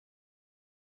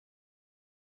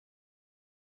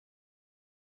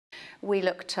We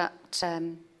looked at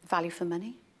value for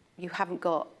money. You haven't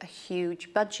got a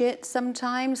huge budget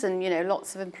sometimes, and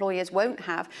lots of employers won't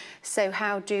have. So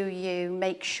how do you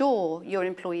make sure your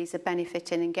employees are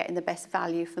benefiting and getting the best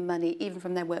value for money, even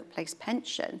from their workplace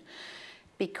pension?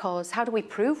 Because how do we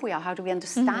prove we are? How do we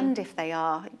understand if they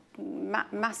are?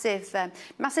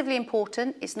 Massively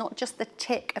important. It's not just the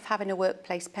tick of having a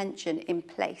workplace pension in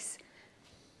place.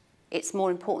 It's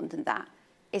more important than that.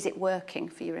 Is it working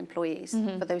for your employees,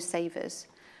 for those savers?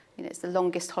 It's the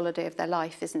longest holiday of their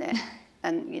life, isn't it?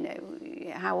 And,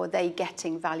 how are they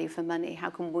getting value for money?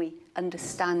 How can we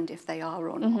understand if they are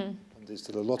or not?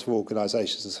 A lot of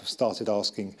organisations have started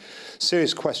asking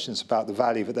serious questions about the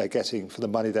value that they're getting for the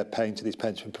money they're paying to these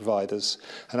pension providers.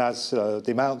 And as the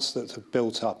amounts that have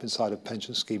built up inside of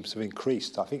pension schemes have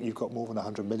increased, I think you've got more than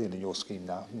 100 million in your scheme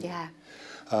now. Yeah.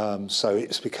 So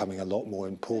it's becoming a lot more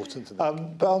important.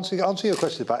 But answering your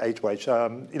question about AgeWage,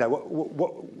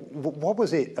 what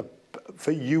was it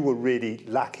for you were really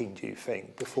lacking, do you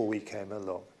think, before we came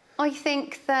along? I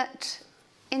think that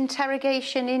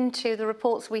interrogation into the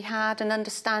reports we had and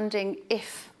understanding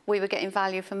if we were getting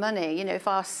value for money, if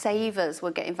our savers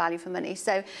were getting value for money.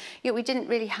 So we didn't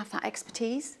really have that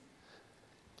expertise.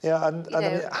 Yeah, and I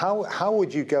mean, how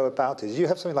would you go about it? Did you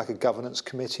have something like a governance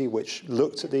committee which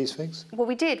looked at these things? Well,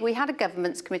 we did. We had a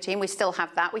governance committee, and we still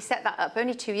have that. We set that up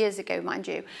only 2 years ago, mind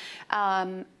you.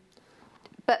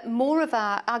 But more of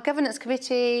our governance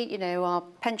committee, our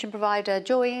pension provider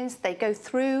joins, they go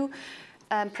through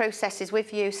processes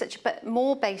with you, but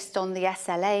more based on the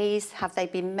SLAs. Have they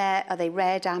been met? Are they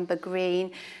red, amber,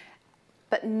 green?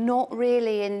 But not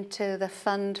really into the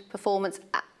fund performance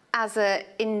as an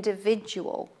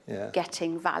individual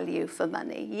getting value for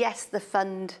money. Yes, the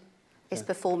fund is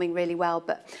performing really well,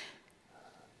 but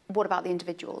what about the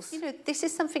individuals? This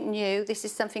is something new. This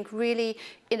is something really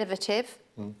innovative.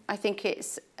 I think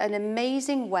it's an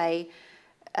amazing way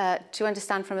to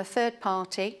understand from a third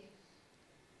party,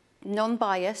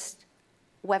 non-biased,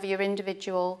 whether your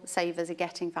individual savers are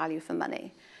getting value for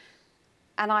money.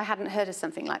 And I hadn't heard of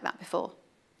something like that before.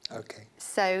 Okay.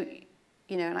 So,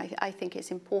 and I think it's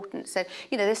important. So,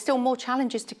 there's still more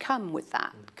challenges to come with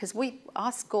that, because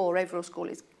our overall score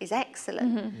is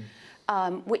excellent,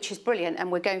 which is brilliant.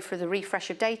 And we're going through the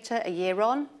refresh of data a year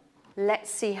on.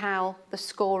 Let's see how the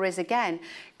score is again,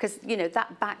 because,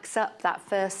 that backs up that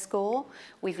first score.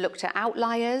 We've looked at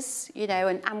outliers,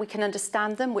 and we can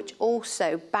understand them, which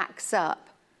also backs up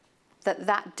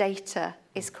that data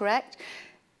is correct.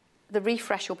 The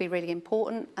refresh will be really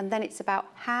important, and then it's about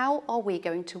how are we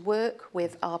going to work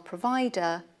with our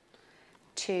provider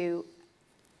to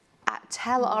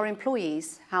tell our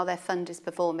employees how their fund is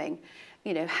performing,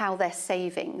 how their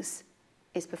savings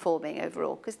is performing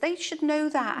overall, because they should know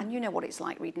that, and you know what it's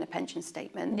like reading a pension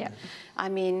statement. Yeah. I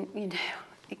mean,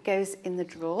 it goes in the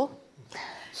drawer.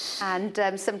 And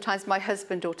sometimes my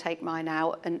husband will take mine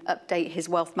out and update his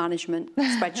wealth management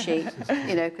spreadsheet,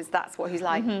 because that's what he's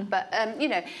like. But,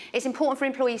 it's important for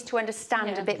employees to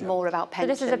understand a bit more about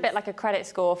pensions. So this is a bit like a credit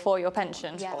score for your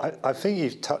pension. Yeah. I think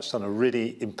you've touched on a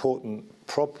really important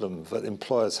problem that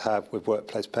employers have with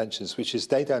workplace pensions, which is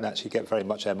they don't actually get very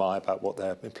much MI about what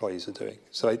their employees are doing.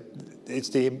 So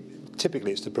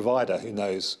typically it's the provider who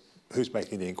knows who's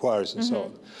making the inquiries and so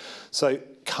on. So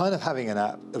kind of having an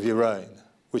app of your own,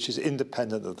 which is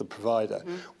independent of the provider,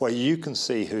 where you can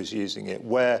see who's using it,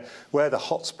 where the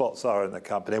hotspots are in the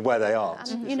company, and where they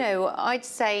aren't. And, I'd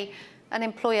say an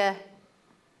employer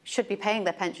should be paying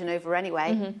their pension over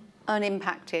anyway,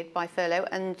 unimpacted by furlough.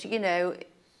 And,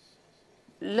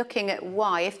 looking at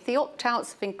why, if the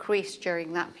opt-outs have increased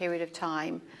during that period of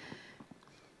time,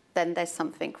 then there's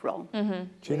something wrong.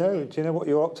 Do you know what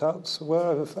your opt-outs were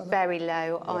over furlough? Very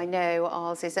low. Yeah. I know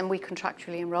ours is, and we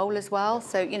contractually enrol as well.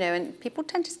 So, and people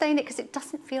tend to stay in it because it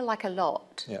doesn't feel like a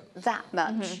lot, that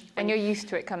much. And you're used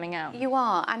to it coming out. You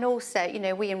are. And also,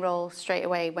 we enrol straight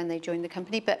away when they join the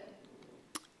company. But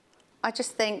I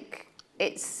just think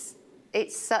it's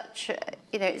such,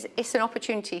 it's an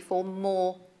opportunity for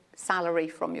more salary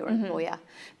from your employer,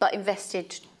 but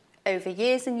invested over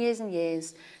years and years and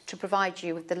years to provide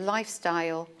you with the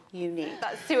lifestyle you need.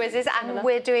 That's SUEZ, and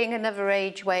we're doing another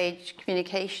AgeWage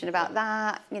communication about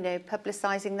that,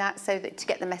 publicising that so that to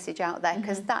get the message out there,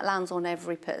 because that lands on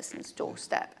every person's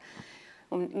doorstep.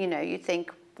 You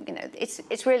think, it's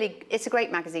a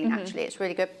great magazine actually. It's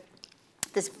really good.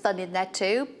 There's fun in there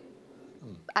too,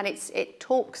 and it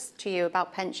talks to you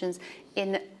about pensions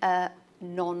in a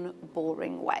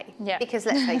non-boring way. Yeah. Because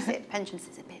let's face it, pensions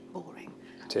is a bit boring.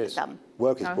 It is. Some.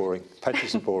 Work is boring.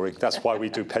 Pensions are boring. That's why we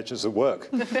do pensions at work.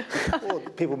 Or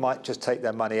people might just take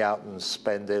their money out and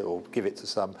spend it, or give it to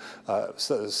some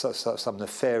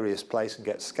nefarious place and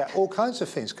get scammed. All kinds of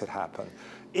things could happen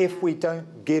if we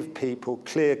don't give people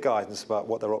clear guidance about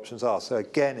what their options are. So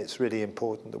again, it's really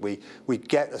important that we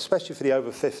get, especially for the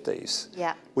over 50s,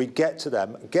 we get to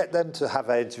them, get them to have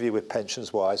an interview with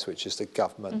Pensions Wise, which is the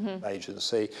government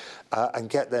agency, and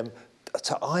get them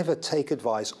to either take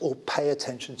advice or pay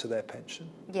attention to their pension.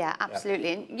 Yeah, absolutely.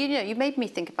 Yeah. And, you know, you made me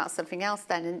think about something else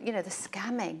then, and, you know, the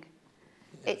scamming.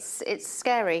 Yeah. It's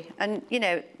scary. And, you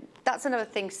know, that's another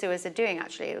thing SUEZ are doing,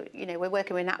 actually. You know, we're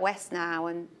working with NatWest now,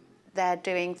 and they're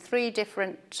doing 3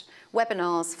 different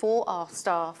webinars for our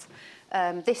staff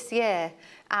this year.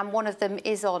 And one of them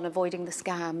is on avoiding the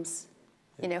scams,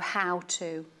 you know, how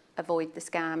to avoid the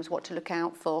scams, what to look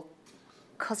out for.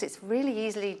 Because it's really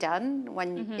easily done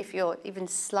when if you're even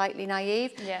slightly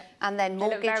naive, and then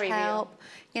mortgage help,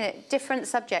 you know, different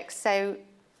subjects. So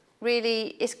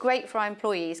really, it's great for our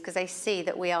employees because they see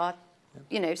that we are,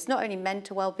 you know, it's not only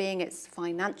mental well-being, it's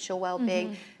financial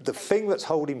well-being. The thing that's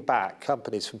holding back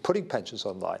companies from putting pensions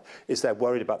online is they're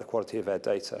worried about the quality of their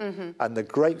data. And the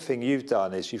great thing you've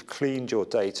done is you've cleaned your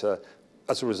data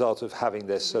as a result of having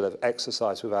this sort of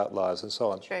exercise with outliers and so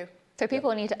on. True. So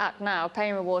people need to act now, pay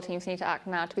and reward teams need to act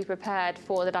now to be prepared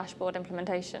for the dashboard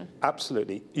implementation.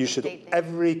 Absolutely.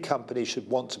 Every company should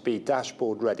want to be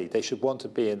dashboard ready. They should want to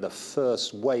be in the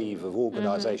first wave of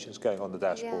organisations going on the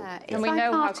dashboard. Yeah, and we like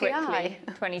know RTI. how quickly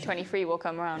 2023 will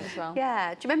come around as well.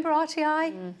 Yeah, do you remember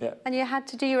RTI? Yeah. And you had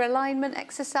to do your alignment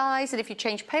exercise, and if you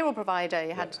changed payroll provider,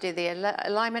 you had to do the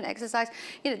alignment exercise.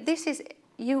 You know, this is,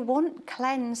 you want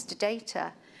cleansed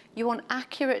data. You want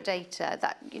accurate data.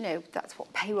 That, you know, that's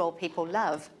what payroll people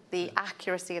love, the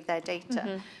accuracy of their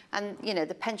data. And, you know,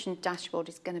 the pension dashboard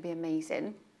is going to be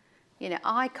amazing. You know,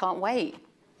 I can't wait,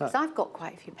 because I've got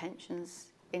quite a few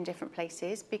pensions in different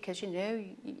places because, you know,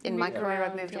 in my career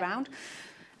I've moved around.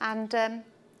 And,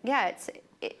 yeah,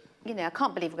 you know, I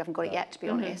can't believe we haven't got it yet, to be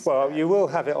honest. Well, you will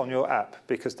have it on your app,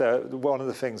 because one of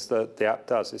the things that the app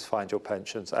does is find your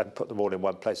pensions and put them all in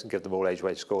one place and give them all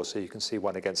age-wage scores so you can see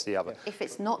one against the other. If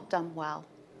it's not done well,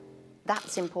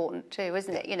 that's important too,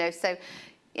 isn't it? You know, so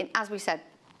as we said,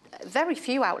 very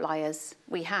few outliers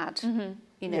we had.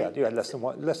 You know, Yeah, you had less than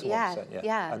 1%.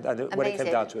 Yeah. And when it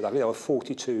came down to it, I think there were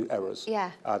 42 errors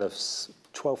out of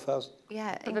 12,000.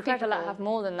 Yeah, But the people that have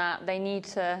more than that, they need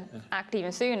to act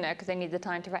even sooner because they need the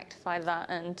time to rectify that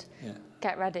and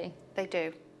get ready. They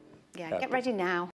do. Yeah, get ready now.